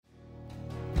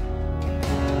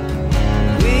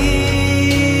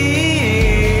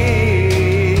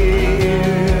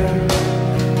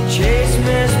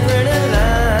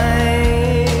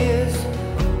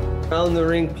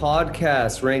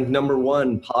podcast, ranked number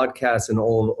 1 podcast in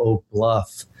all of Oak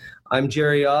Bluff. I'm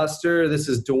Jerry Oster. This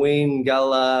is Dwayne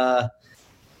Gala.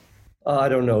 I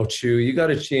don't know, Chu. You got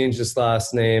to change this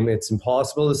last name. It's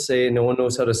impossible to say. No one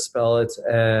knows how to spell it,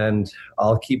 and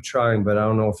I'll keep trying, but I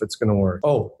don't know if it's going to work.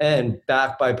 Oh, and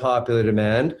back by popular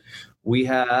demand, we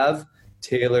have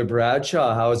Taylor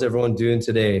Bradshaw. How is everyone doing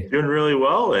today? Doing really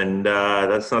well, and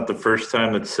that's not the first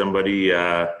time that somebody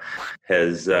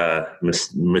has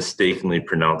mistakenly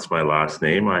pronounced my last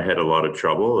name. I had a lot of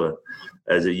trouble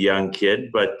as a young kid,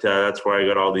 but that's why I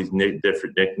got all these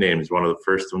different nicknames. One of the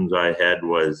first ones I had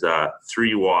was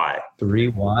 3Y.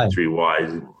 3Y.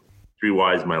 3Y.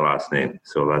 3Y is my last name.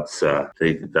 So that's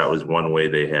that was one way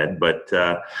they had. But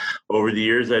over the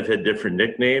years, I've had different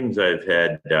nicknames. I've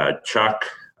had Chuck.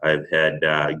 I've had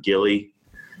Gilly,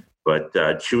 but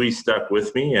Chewy stuck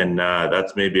with me, and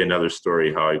that's maybe another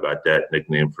story how I got that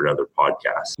nickname for another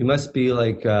podcast. You must be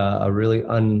like a really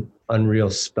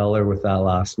unreal speller with that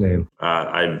last name.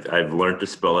 I've learned to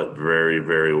spell it very,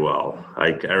 very well. I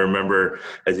remember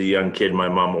as a young kid, my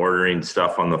mom ordering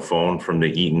stuff on the phone from the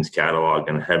Eaton's catalog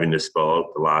and having to spell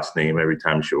out the last name every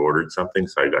time she ordered something,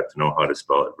 so I got to know how to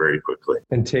spell it very quickly.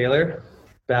 And Taylor,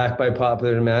 back by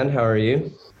popular demand, how are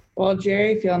you? Well,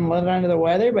 Jerry, feeling a little under the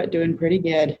weather, but doing pretty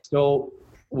good. So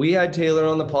we had Taylor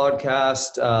on the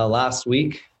podcast last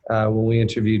week when we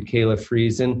interviewed Kayla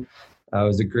Friesen. It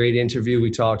was a great interview. We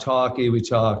talked hockey, we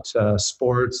talked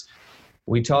sports,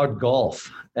 we talked golf.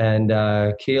 And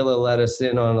Kayla let us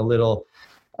in on a little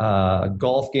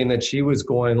golf game that she was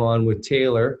going on with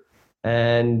Taylor.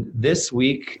 And this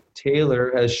week,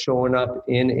 Taylor has shown up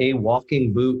in a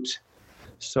walking boot.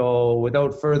 So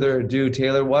without further ado,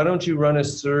 Taylor, why don't you run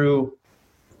us through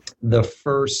the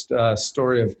first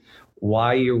story of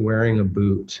why you're wearing a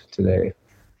boot today?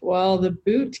 Well, the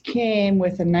boot came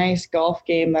with a nice golf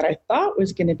game that I thought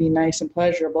was going to be nice and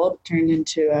pleasurable, but turned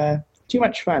into too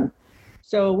much fun.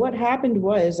 So what happened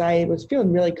was I was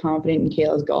feeling really confident in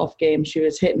Kayla's golf game. She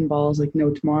was hitting balls like no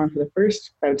tomorrow for the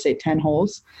first, I would say, 10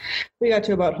 holes. We got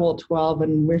to about hole 12,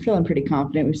 and we were feeling pretty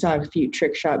confident. We saw a few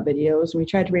trick shot videos, and we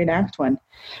tried to reenact one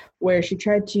where she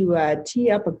tried to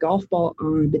tee up a golf ball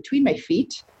between my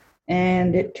feet.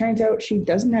 And it turns out she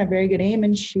doesn't have very good aim,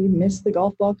 and she missed the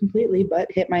golf ball completely,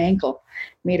 but hit my ankle.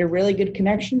 Made a really good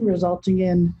connection, resulting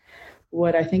in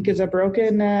what I think is a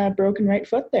broken right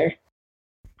foot there.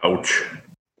 Ouch.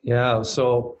 Yeah.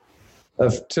 So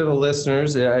to the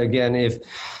listeners, again, if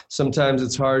sometimes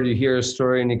it's hard to hear a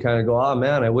story and you kind of go, oh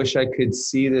man, I wish I could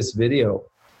see this video.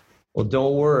 Well,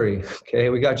 don't worry. Okay.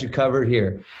 We got you covered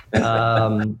here.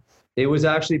 It was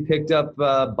actually picked up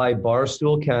by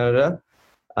Barstool Canada,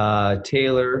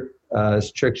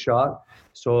 Taylor's trick shot.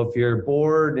 So if you're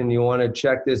bored and you want to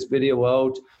check this video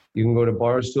out, you can go to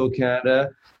Barstool Canada,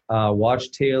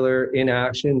 watch Taylor in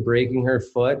action, breaking her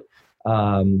foot.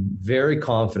 Very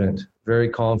confident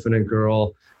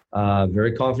girl,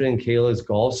 very confident in Kayla's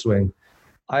golf swing.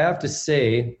 I have to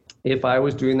say, if I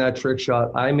was doing that trick shot,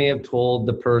 I may have told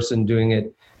the person doing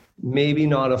it, maybe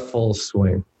not a full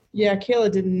swing. Yeah,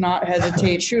 Kayla did not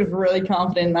hesitate. She was really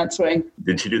confident in that swing.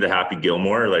 Did she do the Happy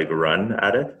Gilmore, run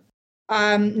at it?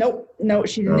 No,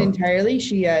 she didn't entirely.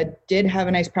 She did have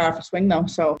a nice powerful swing though,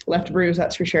 so left a bruise,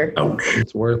 that's for sure. Ouch.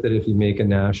 It's worth it if you make a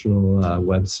national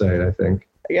website, I think.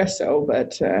 I guess so,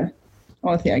 but the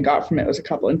only thing I got from it was a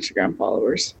couple Instagram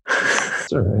followers.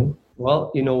 That's all right. Well,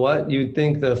 you know what? You'd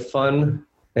think the fun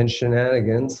and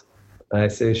shenanigans, I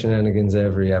say shenanigans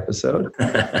every episode,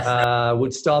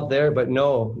 would stop there, but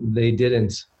no, they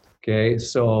didn't. Okay,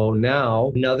 so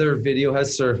now another video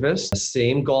has surfaced.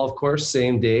 Same golf course,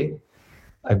 same day.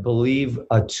 I believe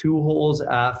 2 holes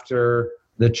after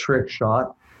the trick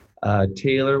shot,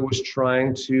 Taylor was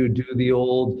trying to do the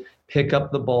old pick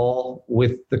up the ball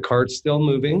with the cart still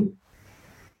moving.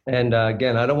 And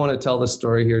again, I don't want to tell the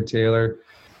story here, Taylor.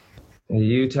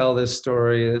 You tell this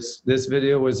story. This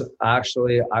video was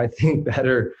actually, I think,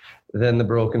 better than the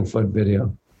broken foot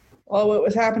video. Well, what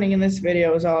was happening in this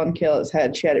video was all in Kayla's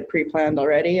head. She had it pre-planned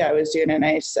already. I was doing a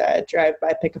nice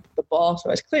drive-by pickup of the ball, so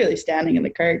I was clearly standing in the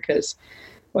cart because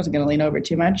I wasn't going to lean over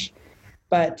too much.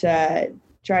 But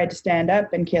tried to stand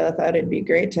up, and Kayla thought it'd be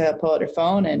great to pull out her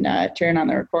phone and turn on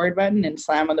the record button and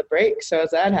slam on the brake. So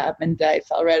as that happened, I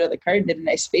fell right out of the cart and did a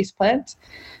nice face plant.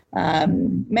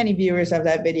 Many viewers of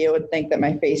that video would think that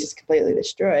my face is completely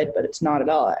destroyed, but it's not at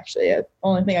all, actually. The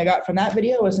only thing I got from that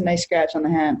video was a nice scratch on the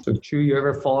hand. So, Chu, you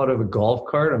ever fall out of a golf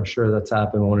cart? I'm sure that's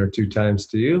happened 1 or 2 times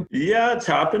to you. Yeah, it's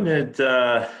happened.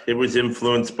 It was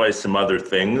influenced by some other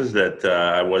things that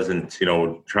I wasn't,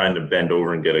 trying to bend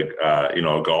over and get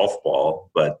a golf ball,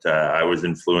 but I was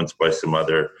influenced by some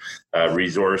other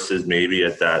resources maybe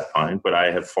at that point. But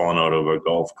I have fallen out of a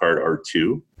golf cart or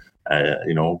two,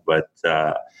 but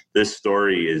this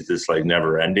story is just like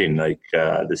never ending. Like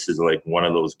this is like one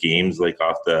of those games like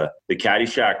off the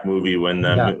Caddyshack movie when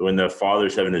the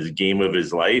father's having his game of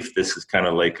his life. This is kind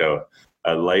of like a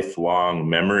lifelong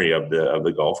memory of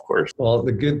the golf course. Well,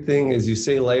 the good thing is you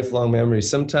say lifelong memories.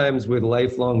 Sometimes with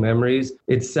lifelong memories,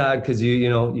 it's sad because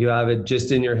you have it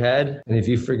just in your head. And if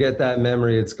you forget that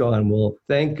memory, it's gone. Well,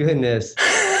 thank goodness.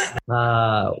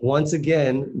 Once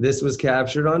again, this was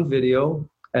captured on video.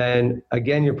 And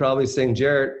again, you're probably saying,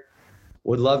 Jarrett,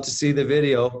 would love to see the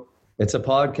video. It's a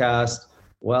podcast.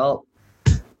 Well,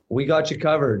 we got you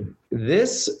covered.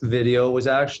 This video was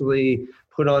actually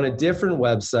put on a different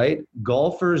website,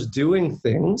 Golfers Doing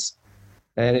Things.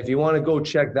 And if you want to go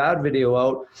check that video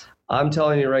out, I'm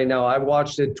telling you right now, I've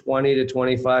watched it 20 to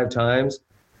 25 times.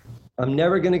 I'm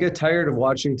never going to get tired of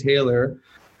watching Taylor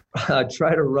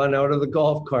try to run out of the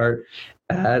golf cart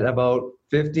at about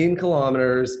 15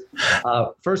 kilometers.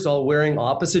 First of all, wearing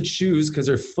opposite shoes because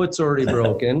her foot's already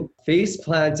broken, face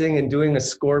planting and doing a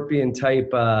scorpion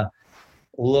type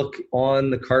look on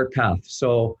the cart path.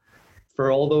 So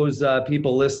for all those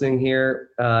people listening here,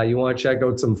 you want to check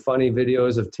out some funny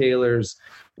videos of Taylor's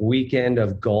weekend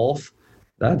of golf.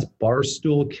 That's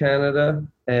Barstool Canada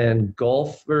and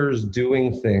Golfers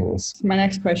Doing Things. My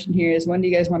next question here is, when do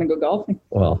you guys want to go golfing?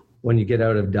 Well, when you get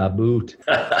out of Daboot.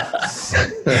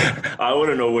 I want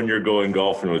to know when you're going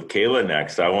golfing with Kayla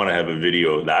next. I want to have a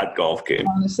video of that golf game.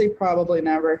 Honestly, probably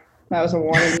never. That was a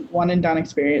one and done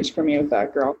experience for me with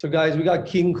that girl. So guys, we got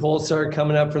Keegan Kolesar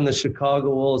coming up from the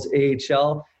Chicago Wolves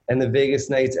AHL and the Vegas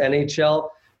Knights NHL.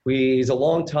 He's a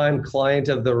longtime client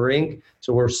of the rink,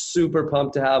 so we're super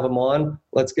pumped to have him on.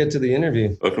 Let's get to the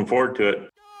interview. Looking forward to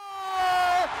it.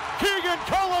 Keegan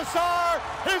Kolesar,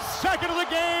 his second of the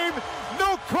game.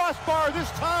 No crossbar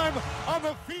this time on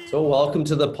the field. So welcome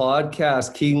to the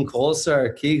podcast, Keegan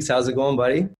Kolesar. Keegs, how's it going,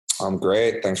 buddy? I'm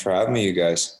great. Thanks for having me, you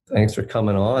guys. Thanks for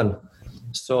coming on.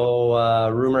 So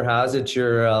rumor has it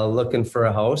you're looking for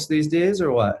a house these days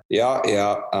or what? Yeah.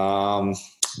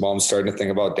 Well, I'm starting to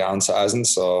think about downsizing,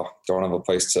 so don't have a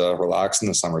place to relax in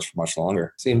the summers for much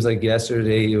longer. Seems like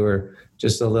yesterday you were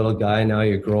just a little guy. Now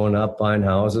you're growing up, buying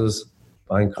houses,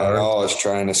 buying cars. I was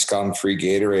trying to scum free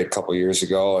Gatorade a couple years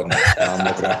ago, and now I'm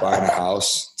looking at buying a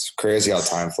house. It's crazy how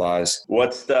time flies.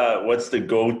 What's the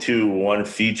go-to one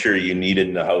feature you need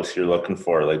in the house you're looking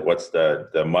for? Like, what's the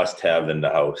must-have in the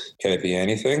house? Can it be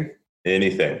anything?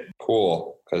 Anything.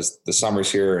 Cool, because the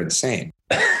summers here are insane.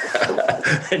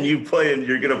 And you're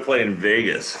going to play in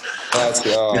Vegas. Let's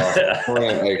go.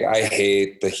 Like, I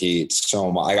hate the heat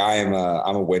so much. Like, I'm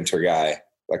a winter guy.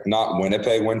 Like, not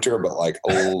Winnipeg winter, but like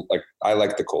I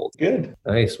like the cold. Good.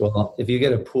 Nice. Well, if you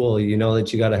get a pool, you know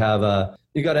that you got to have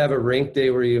a rink day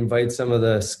where you invite some of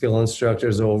the skill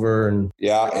instructors over and.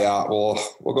 Yeah.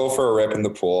 We'll go for a rip in the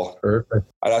pool. Perfect.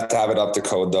 I'd have to have it up to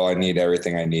code though. I need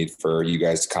everything I need for you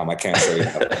guys to come. I can't show you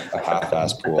a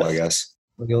half-ass pool, I guess.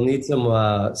 You'll need some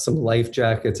life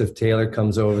jackets if Taylor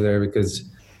comes over there because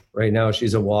right now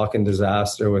she's a walking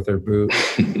disaster with her boot.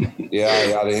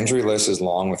 Yeah. The injury list is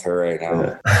long with her right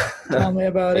now. Tell me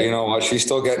about it. You know what? She's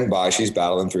still getting by. She's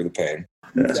battling through the pain.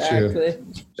 That's Exactly. true.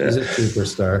 She's a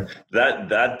superstar.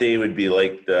 That day would be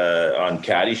like on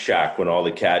Caddyshack when all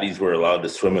the caddies were allowed to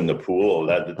swim in the pool.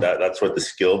 That's what the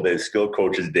skill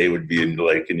coach's day would be in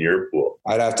your pool.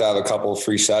 I'd have to have a couple of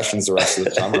free sessions the rest of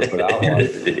the summer for that one.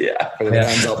 Yeah. If it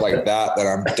ends up like that, then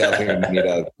I'm definitely going to need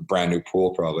a brand new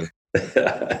pool probably.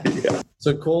 Yeah.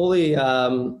 So Coley, I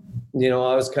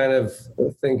was kind of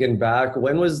thinking back.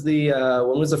 When was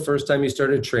the first time you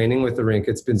started training with the rink?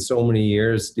 It's been so many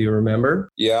years. Do you remember?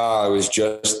 Yeah, it was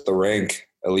just the rink.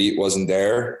 Elite wasn't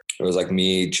there. It was like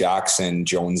me, Jackson,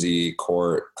 Jonesy,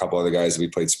 Court, a couple other guys that we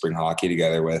played spring hockey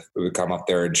together with. We would come up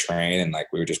there and train, and like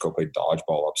we would just go play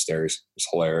dodgeball upstairs. It was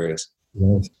hilarious.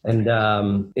 Yes.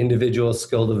 And individual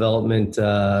skill development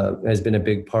has been a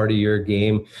big part of your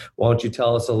game. Why don't you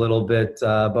tell us a little bit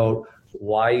about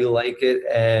why you like it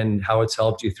and how it's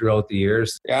helped you throughout the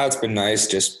years? Yeah, it's been nice.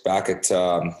 Just back at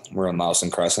we're on Mouse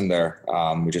and Crescent there.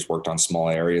 We just worked on small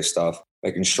area stuff,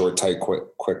 making short, tight,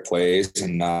 quick plays.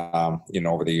 And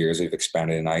over the years we've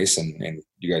expanded in ice, and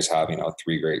you guys have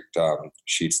 3 great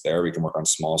sheets there. We can work on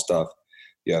small stuff.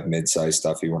 you have mid-sized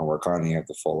stuff you want to work on, and you have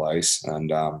the full ice.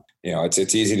 And,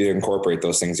 it's easy to incorporate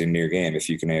those things into your game. If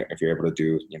you're able to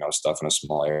do, stuff in a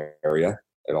small area,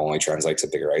 it only translates to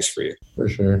bigger ice for you. For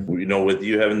sure. With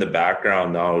you having the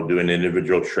background now doing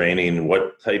individual training,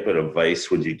 what type of advice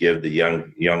would you give the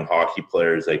young hockey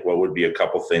players? Like, what would be a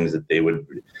couple things that they would,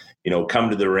 come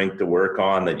to the rink to work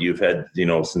on that you've had,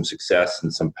 some success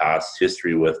and some past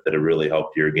history with that have really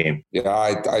helped your game? Yeah,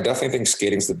 I definitely think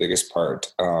skating's the biggest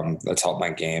part that's helped my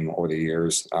game over the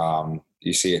years.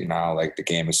 You see it now, like the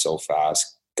game is so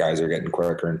fast. Guys are getting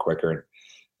quicker and quicker.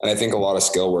 And I think a lot of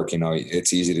skill work,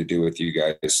 it's easy to do with you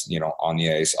guys, on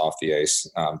the ice, off the ice,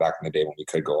 back in the day when we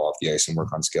could go off the ice and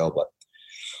work on skill. But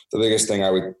the biggest thing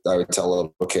I would tell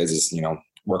little kids is,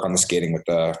 work on the skating with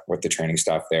the training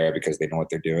staff there, because they know what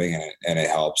they're doing, and it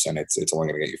helps, and it's only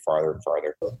going to get you farther and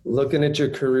farther. Looking at your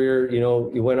career,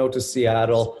 you went out to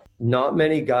Seattle. Not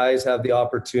many guys have the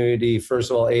opportunity, first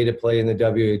of all, to play in the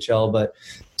WHL, but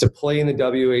to play in the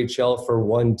WHL for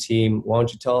one team. Why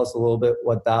don't you tell us a little bit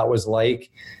what that was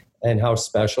like and how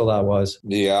special that was?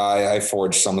 Yeah, I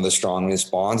forged some of the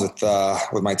strongest bonds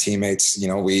with my teammates.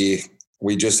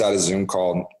 We just had a Zoom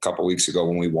call a couple of weeks ago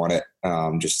when we won it,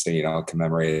 just to,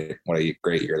 commemorate what a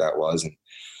great year that was. And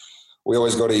we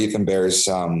always go to Ethan Bear's,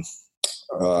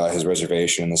 his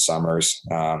reservation in the summers.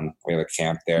 We have a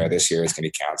camp there. This year it's going to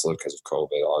be canceled because of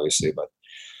COVID, obviously, but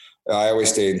I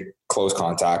always stay in close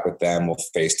contact with them. We'll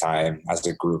FaceTime as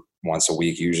a group once a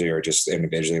week usually, or just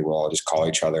individually. We'll all just call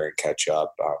each other and catch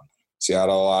up.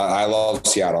 Seattle, I love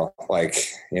Seattle.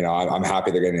 I'm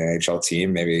happy they're getting an NHL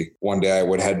team. Maybe one day I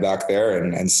would head back there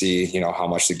and see, how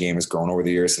much the game has grown over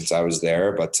the years since I was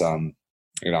there. But,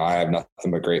 I have nothing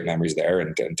but great memories there.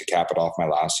 And to cap it off, my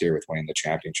last year with winning the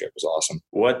championship was awesome.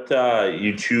 What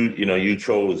you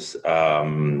chose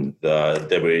the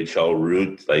WHL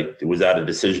route. Like, was that a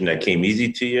decision that came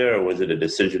easy to you, or was it a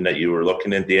decision that you were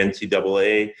looking at the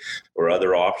NCAA or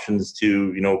other options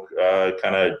to,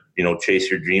 chase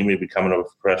your dream of becoming a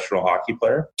professional hockey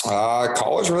player?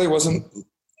 College really wasn't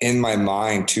in my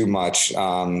mind too much.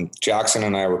 Jackson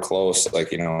and I were close.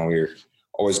 We were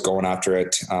always going after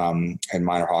it in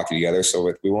minor hockey together.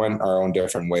 So we went our own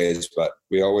different ways, but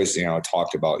we always,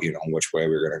 talked about, which way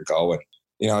we were going to go.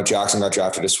 And, Jackson got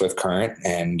drafted to Swift Current,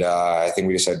 and I think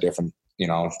we just had different,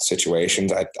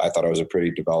 situations. I thought I was a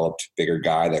pretty developed, bigger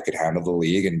guy that could handle the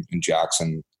league. And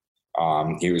Jackson,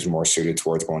 he was more suited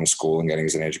towards going to school and getting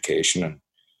his education. And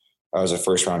I was a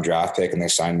first-round draft pick, and they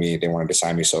wanted to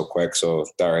sign me so quick. So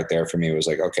that right there for me was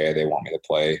like, okay, they want me to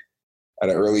play at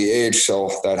an early age.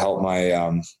 So that helped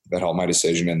my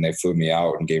decision, and they flew me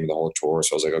out and gave me the whole tour.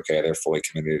 So I was like, okay, they're fully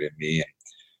committed in me,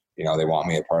 and they want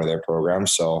me a part of their program.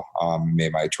 So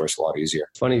made my choice a lot easier.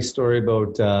 Funny story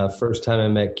about first time I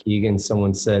met Keegan.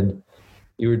 Someone said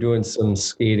you were doing some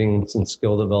skating, some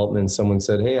skill development. Someone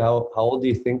said, hey, how old do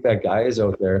you think that guy is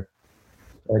out there?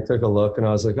 I took a look and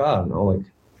I was like, like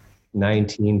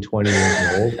 19, 20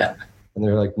 years old. And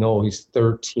they're like, no, he's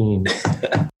 13.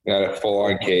 Got a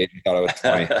full-on cage. I thought it was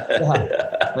 20.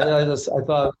 Yeah. I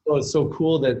thought it was so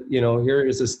cool that, here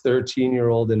is this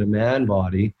 13-year-old in a man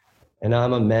body, and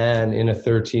I'm a man in a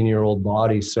 13-year-old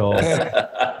body. So it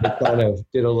kind of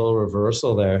did a little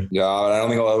reversal there. Yeah, I don't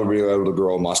think I'll ever be able to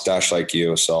grow a mustache like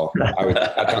you. So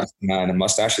man, a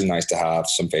mustache is nice to have.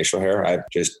 Some facial hair. I have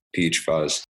just peach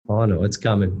fuzz. Oh, no, it's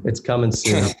coming. It's coming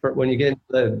soon. When you get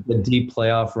into the deep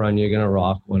playoff run, you're going to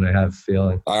rock one, I have a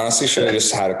feeling. I honestly should have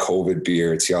just had a COVID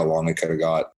beard, see how long it could have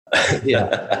got.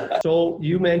 Yeah. So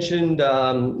you mentioned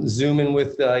Zooming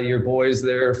with your boys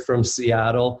there from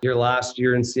Seattle. Your last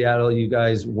year in Seattle, you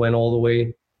guys went all the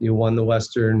way. You won the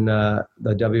Western, the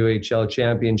WHL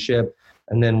championship,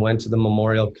 and then went to the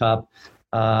Memorial Cup.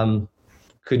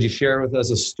 Could you share with us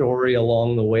a story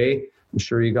along the way? I'm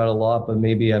sure you got a lot, but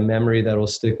maybe a memory that will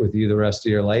stick with you the rest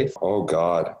of your life. Oh,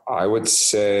 God. I would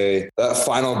say that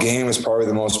final game was probably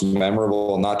the most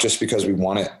memorable, not just because we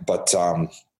won it, but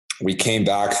we came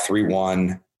back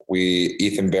 3-1.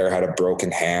 Ethan Bear had a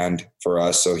broken hand for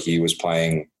us, so he was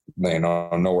playing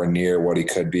nowhere near what he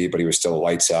could be, but he was still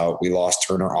lights out. We lost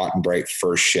Turner Ottenbright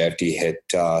first shift. He hit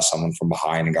someone from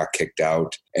behind and got kicked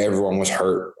out. Everyone was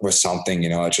hurt with something,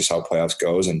 that's just how playoffs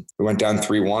goes. And we went down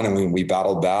 3-1 and we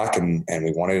battled back and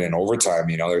we won it in overtime.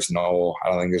 I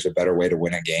don't think there's a better way to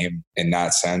win a game in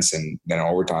that sense than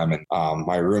overtime. And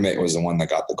my roommate was the one that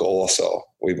got the goal. So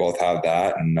we both have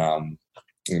that. And,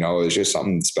 it was just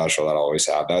something special that I always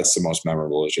have. That's the most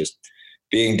memorable, is just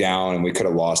being down, and we could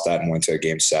have lost that and went to a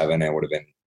game 7. It would have been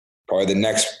probably the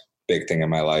next big thing in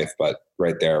my life. But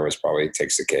right there was probably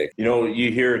takes the cake. You know,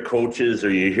 you hear coaches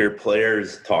or you hear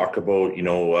players talk about,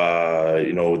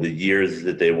 the years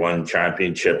that they won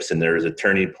championships, and there was a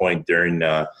turning point during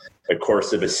the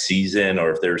course of a season,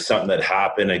 or if there's something that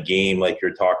happened, a game like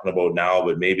you're talking about now,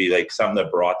 but maybe like something that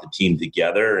brought the team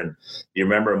together. And you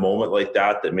remember a moment like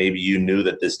that maybe you knew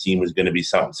that this team was going to be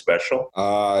something special?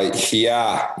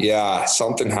 Yeah.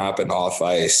 Something happened off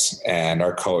ice and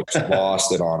our coach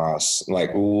lost it on us,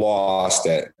 lost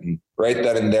it. And right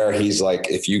then and there, he's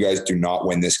like, if you guys do not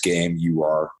win this game,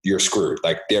 you're screwed.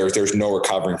 Like there's no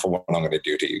recovering from what I'm going to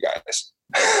do to you guys.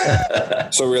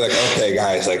 So we were like, okay,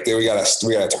 guys, like we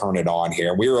gotta turn it on here.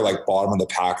 And we were like bottom of the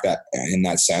pack in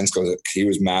that sense, because he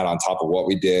was mad on top of what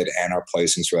we did and our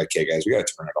placings. We're like, okay, guys, we gotta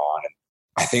turn it on. And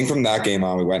I think from that game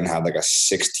on, we went and had like a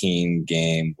 16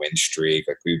 game win streak.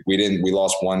 Like we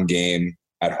lost one game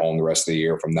at home the rest of the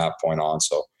year from that point on.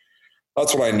 So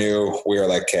that's what I knew. We were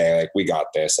like, okay, like we got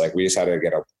this. Like we just had to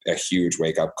get a huge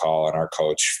wake up call, and our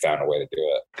coach found a way to do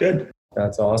it. Good.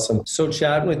 That's awesome. So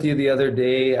chatting with you the other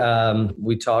day,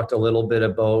 we talked a little bit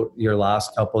about your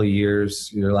last couple of years,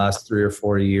 your last 3 or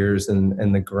 4 years,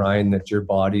 and the grind that your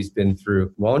body's been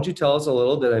through. Why don't you tell us a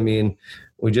little bit? I mean,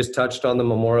 we just touched on the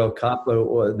Memorial Cup,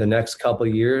 but the next couple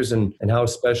of years and how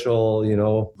special,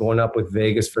 going up with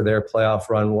Vegas for their playoff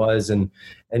run was, and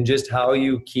just how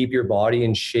you keep your body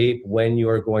in shape when you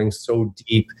are going so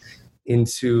deep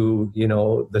into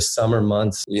the summer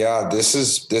months. Yeah, this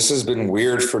has been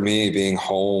weird for me being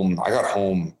home. I got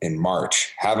home in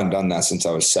March. Haven't done that since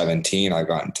I was 17. I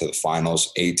got into the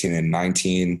finals 18 and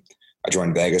 19. I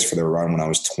joined Vegas for their run when I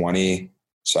was 20.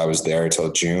 So I was there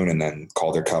till June, and then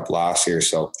Calder Cup last year.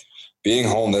 So being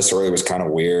home this early was kind of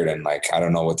weird, and I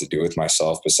don't know what to do with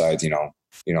myself besides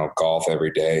golf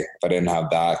every day. If I didn't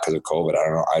have that because of COVID, I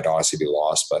don't know, I'd honestly be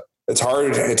lost. But it's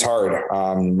hard.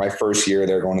 My first year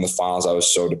there going to the finals, I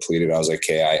was so depleted. I was like,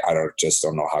 okay, I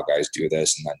don't know how guys do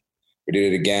this. And then we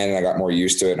did it again, and I got more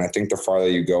used to it. And I think the farther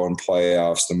you go in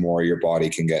playoffs, the more your body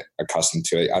can get accustomed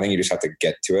to it. I think you just have to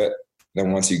get to it.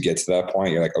 Then once you get to that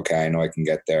point, you're like, okay, I know I can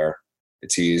get there.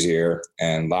 It's easier.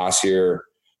 And last year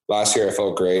I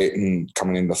felt great. And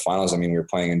coming into the finals, I mean, we were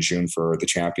playing in June for the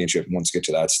championship. Once you get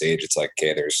to that stage, it's like,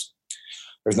 okay, there's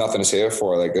nothing to save it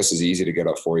for. Like, this is easy to get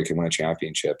up for. You can win a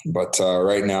championship. But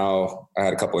right now, I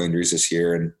had a couple of injuries this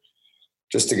year, and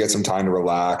just to get some time to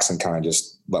relax and kind of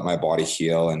just let my body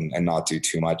heal and not do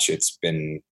too much. It's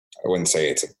been, I wouldn't say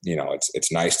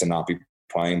it's nice to not be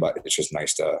playing, but it's just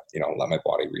nice to, let my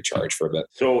body recharge for a bit.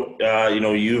 So,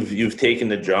 you've taken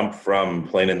the jump from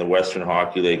playing in the Western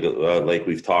Hockey League, like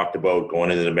we've talked about,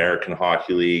 going into the American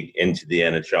Hockey League, into the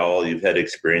NHL. You've had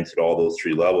experience at all those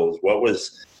 3 levels. What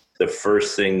was the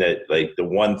first thing that, the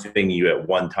one thing you at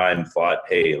one time thought,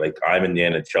 hey, I'm in the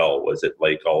NHL? Was it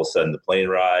all of a sudden the plane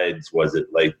rides? Was it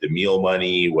the meal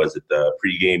money? Was it the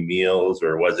pregame meals?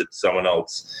 Or was it someone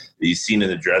else that you seen in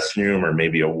the dressing room, or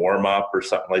maybe a warm up or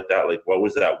something like that? What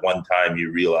was that one time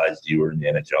you realized you were in the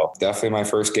NHL? Definitely my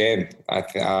first game.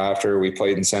 After we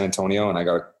played in San Antonio, and I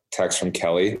got a text from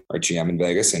Kelly, our GM in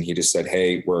Vegas, and he just said,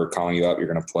 hey, we're calling you up.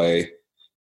 You're going to play.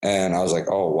 And I was like,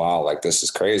 oh, wow, this is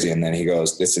crazy. And then he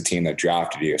goes, it's the team that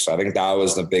drafted you. So I think that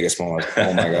was the biggest moment.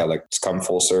 Oh, my God, it's come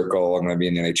full circle. I'm going to be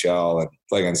in the NHL and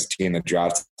play against a team that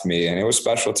drafted me. And it was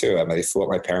special, too. I mean, they flew up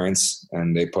my parents,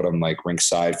 and they put them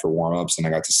rinkside for warm-ups, and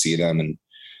I got to see them. And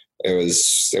it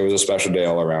was a special day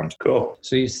all around. Cool.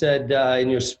 So you said in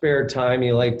your spare time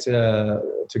you like to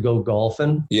go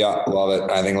golfing? Yeah, love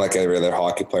it. I think like every other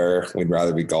hockey player, we'd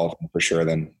rather be golfing for sure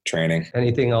than training.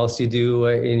 Anything else you do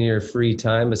in your free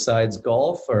time besides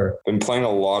golf? Or been playing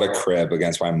a lot of crib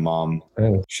against my mom.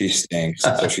 Oh. She stinks,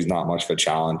 so she's not much of a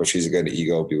challenge, but she's a good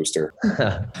ego booster.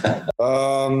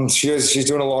 She's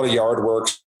doing a lot of yard work.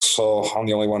 So I'm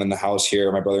the only one in the house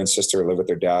here. My brother and sister live with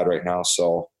their dad right now,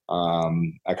 so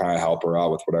I kind of help her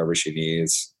out with whatever she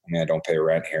needs. I mean, I don't pay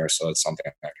rent here, so it's something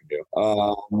I can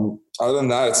do. Other than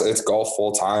that, it's golf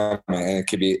full time, and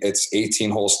it's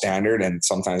 18 hole standard, and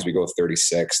sometimes we go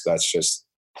 36. That's just,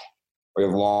 we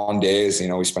have long days.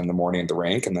 We spend the morning at the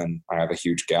rink, and then I have a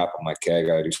huge gap. I'm like, okay, I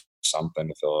got to do something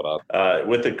to fill it up.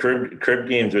 With the crib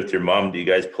games with your mom, do you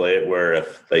guys play it where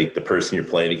if the person you're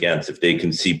playing against, if they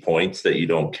can see points that you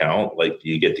don't count, do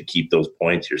you get to keep those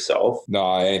points yourself?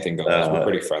 No, anything goes. We're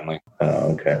pretty friendly.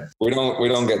 Okay. We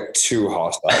don't get too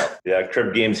hostile. Yeah,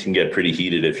 crib games can get pretty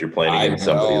heated if you're playing against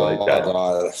somebody like that.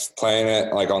 Playing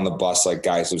it on the bus,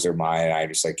 guys lose their mind. I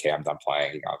just okay, I'm done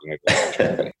playing. I'm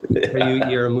gonna go.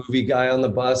 You're a movie guy on the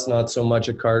bus, not so much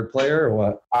a card player, or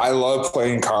what? I love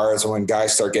playing cards. When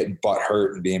guys start getting butt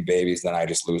hurt and being babies, then I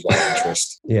just lose all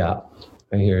interest. Yeah,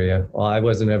 I hear you. Well, I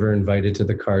wasn't ever invited to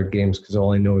the card games because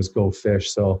all I know is Go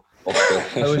Fish. So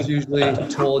I was usually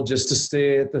told just to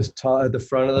stay at the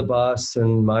front of the bus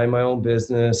and mind my own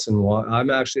business. And I'm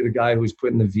actually the guy who's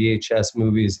putting the VHS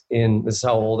movies in. This is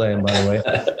how old I am, by the way.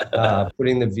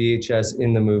 Putting the VHS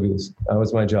in the movies. That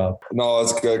was my job. No,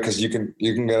 it's good because you can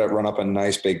get it run up a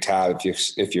nice big tab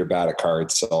if you're bad at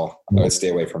cards. So I would stay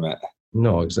away from it.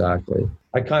 No, exactly.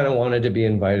 I kind of wanted to be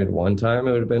invited one time.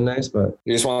 It would have been nice, but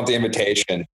you just want the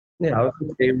invitation. Yeah, I was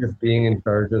okay with being in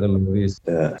charge of the movies.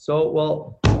 Yeah. So,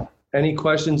 well, any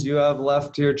questions you have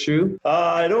left here, Chu?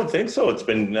 I don't think so. It's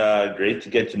been great to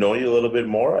get to know you a little bit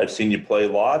more. I've seen you play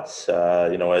lots,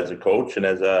 as a coach and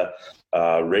as a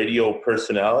radio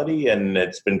personality, and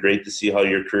it's been great to see how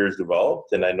your career's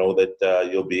developed. And I know that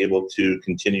you'll be able to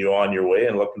continue on your way,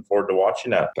 and looking forward to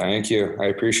watching that. Thank you. I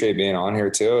appreciate being on here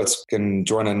too. It's can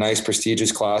join a nice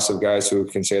prestigious class of guys who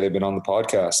can say they've been on the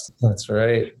podcast. That's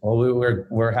right. Well,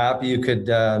 we're happy you could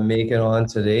make it on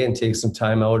today and take some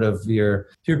time out of your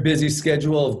busy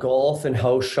schedule of golf and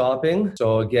house shopping.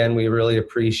 So again, we really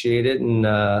appreciate it, and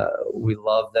we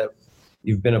love that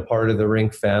you've been a part of the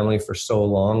Rink family for so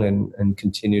long and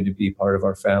continue to be part of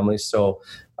our family. So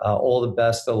all the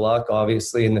best of luck,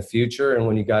 obviously, in the future. And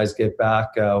when you guys get back,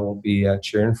 we'll be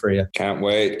cheering for you. Can't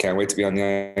wait. Can't wait to be on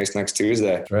the ice next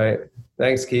Tuesday. That's right.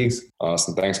 Thanks, Keegs.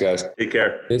 Awesome. Thanks, guys. Take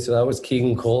care. Okay, so that was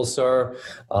Keegan Kolesar,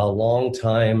 a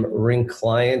longtime Rink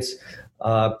client.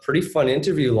 Pretty fun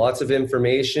interview, lots of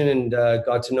information, and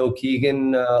got to know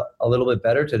Keegan a little bit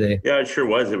better today. Yeah, it sure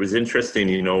was. It was interesting,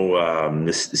 hearing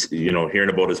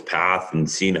about his path and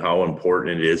seeing how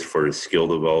important it is for his skill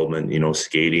development,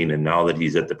 skating. And now that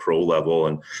he's at the pro level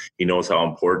and he knows how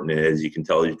important it is, you can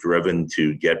tell he's driven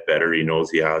to get better. He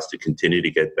knows he has to continue to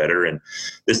get better. And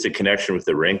this, the connection with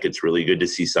the Rink, it's really good to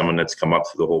see someone that's come up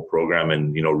through the whole program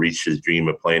and, reached his dream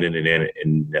of playing in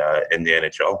the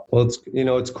NHL. Well,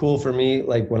 it's cool for me.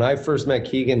 Like when I first met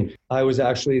Keegan, I was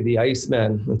actually the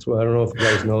Iceman. That's what I don't know if you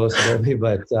guys know this about me,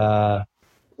 but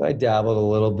I dabbled a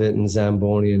little bit in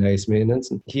Zamboni and ice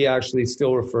maintenance. He actually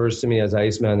still refers to me as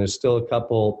Iceman. There's still a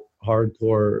couple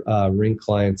hardcore Rink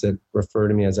clients that refer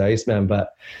to me as Iceman,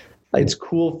 but it's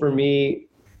cool for me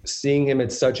seeing him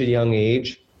at such a young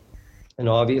age. And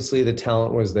obviously the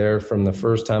talent was there from the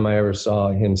first time I ever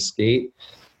saw him skate.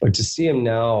 But to see him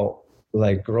now,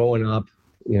 like growing up,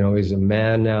 he's a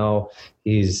man now.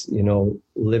 He's,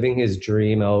 living his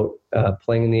dream out,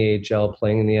 playing in the AHL,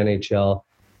 playing in the NHL.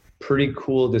 Pretty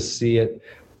cool to see it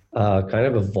kind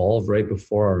of evolve right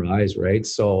before our eyes, right?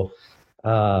 So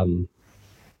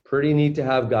pretty neat to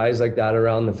have guys like that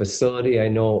around the facility. I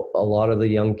know a lot of the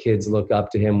young kids look up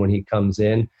to him when he comes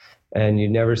in, and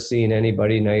you've never seen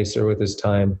anybody nicer with his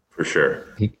time. For sure.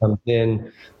 He comes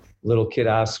in, little kid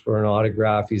asks for an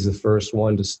autograph. He's the first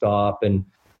one to stop and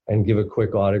give a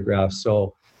quick autograph.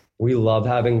 So we love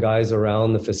having guys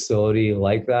around the facility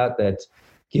like that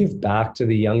give back to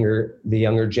the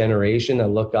younger generation, that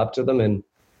look up to them. And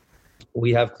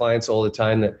we have clients all the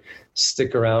time that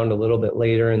stick around a little bit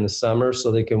later in the summer so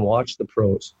they can watch the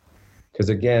pros. Because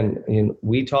again,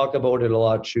 we talk about it a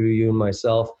lot, Chu, you and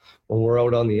myself, when we're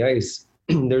out on the ice.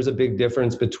 There's a big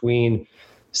difference between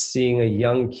seeing a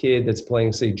young kid that's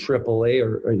playing, say, AAA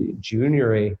or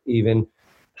Junior A even,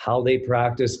 how they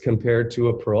practice compared to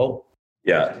a pro.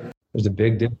 Yeah. There's a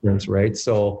big difference, right?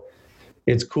 So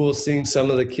it's cool seeing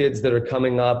some of the kids that are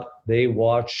coming up. They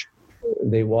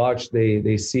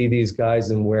see these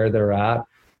guys and where they're at,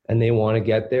 and they want to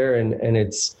get there. And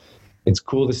it's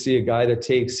cool to see a guy that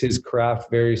takes his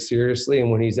craft very seriously. And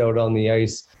when he's out on the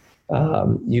ice,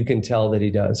 you can tell that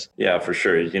he does. Yeah, for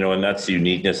sure. And that's the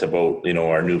uniqueness about,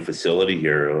 our new facility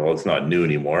here. Well, it's not new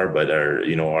anymore, but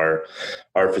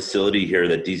our facility here,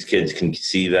 that these kids can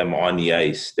see them on the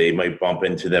ice. They might bump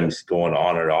into them going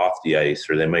on or off the ice,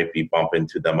 or they might be bumping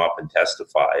into them up and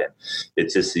testify. And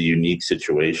it's just a unique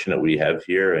situation that we have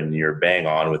here, and you're bang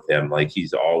on with him. Like,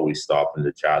 he's always stopping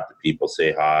to chat to people,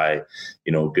 say hi,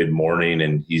 good morning.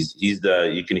 And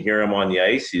you can hear him on the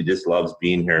ice. He just loves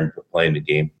being here and playing the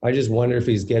game. I just wonder if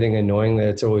he's getting annoying that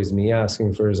it's always me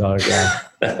asking for his autograph.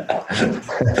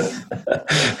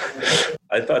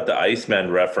 I thought the Iceman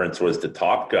reference was the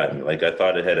Top Gun. Like, I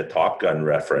thought it had a Top Gun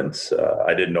reference.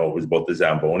 I didn't know it was about the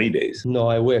Zamboni days. No,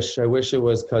 I wish it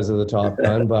was because of the Top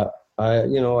Gun. But I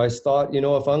thought,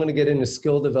 if I'm going to get into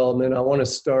skill development, I want to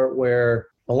start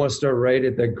right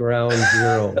at the ground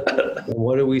zero. And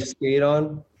what do we skate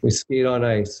on? We skate on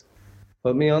ice.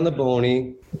 Put me on the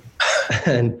Boney.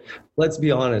 And let's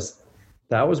be honest,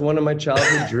 that was one of my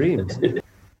childhood dreams.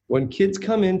 When kids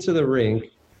come into the rink,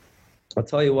 I'll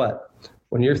tell you what,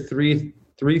 when you're three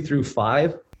through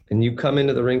 5 and you come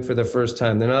into the rink for the first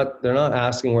time, they're not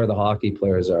asking where the hockey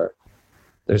players are.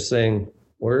 They're saying,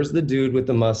 Where's the dude with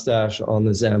the mustache on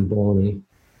the Zamboni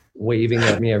waving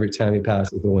at me every time he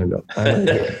passes the window? I'm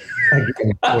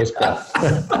voice crack.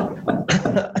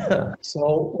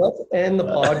 So let's end the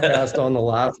podcast on the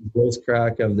last voice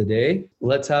crack of the day.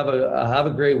 Let's have a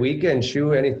great weekend.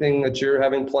 Shu, anything that you're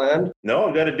having planned? No,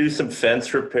 I've got to do some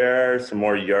fence repair, some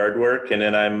more yard work, and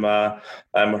then I'm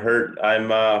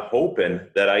hoping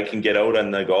that I can get out on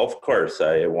the golf course.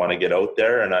 I want to get out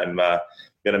there, and I'm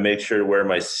going to make sure to wear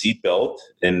my seatbelt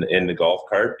in the golf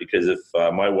cart, because if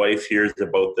my wife hears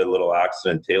about the little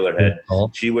accident Taylor had,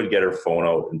 she would get her phone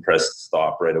out and press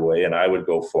stop right away, and I would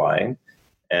go flying.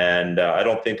 And I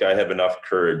don't think I have enough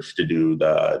courage to do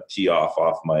the tee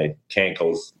off my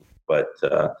cankles, but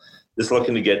just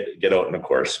looking to get out in the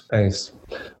course. Thanks.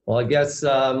 Well, I guess,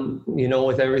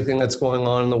 with everything that's going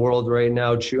on in the world right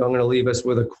now, Chu, I'm going to leave us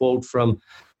with a quote from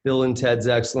Bill and Ted's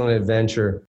Excellent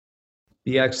Adventure.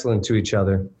 Be excellent to each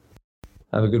other.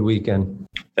 Have a good weekend.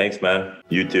 Thanks, man.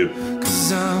 You too.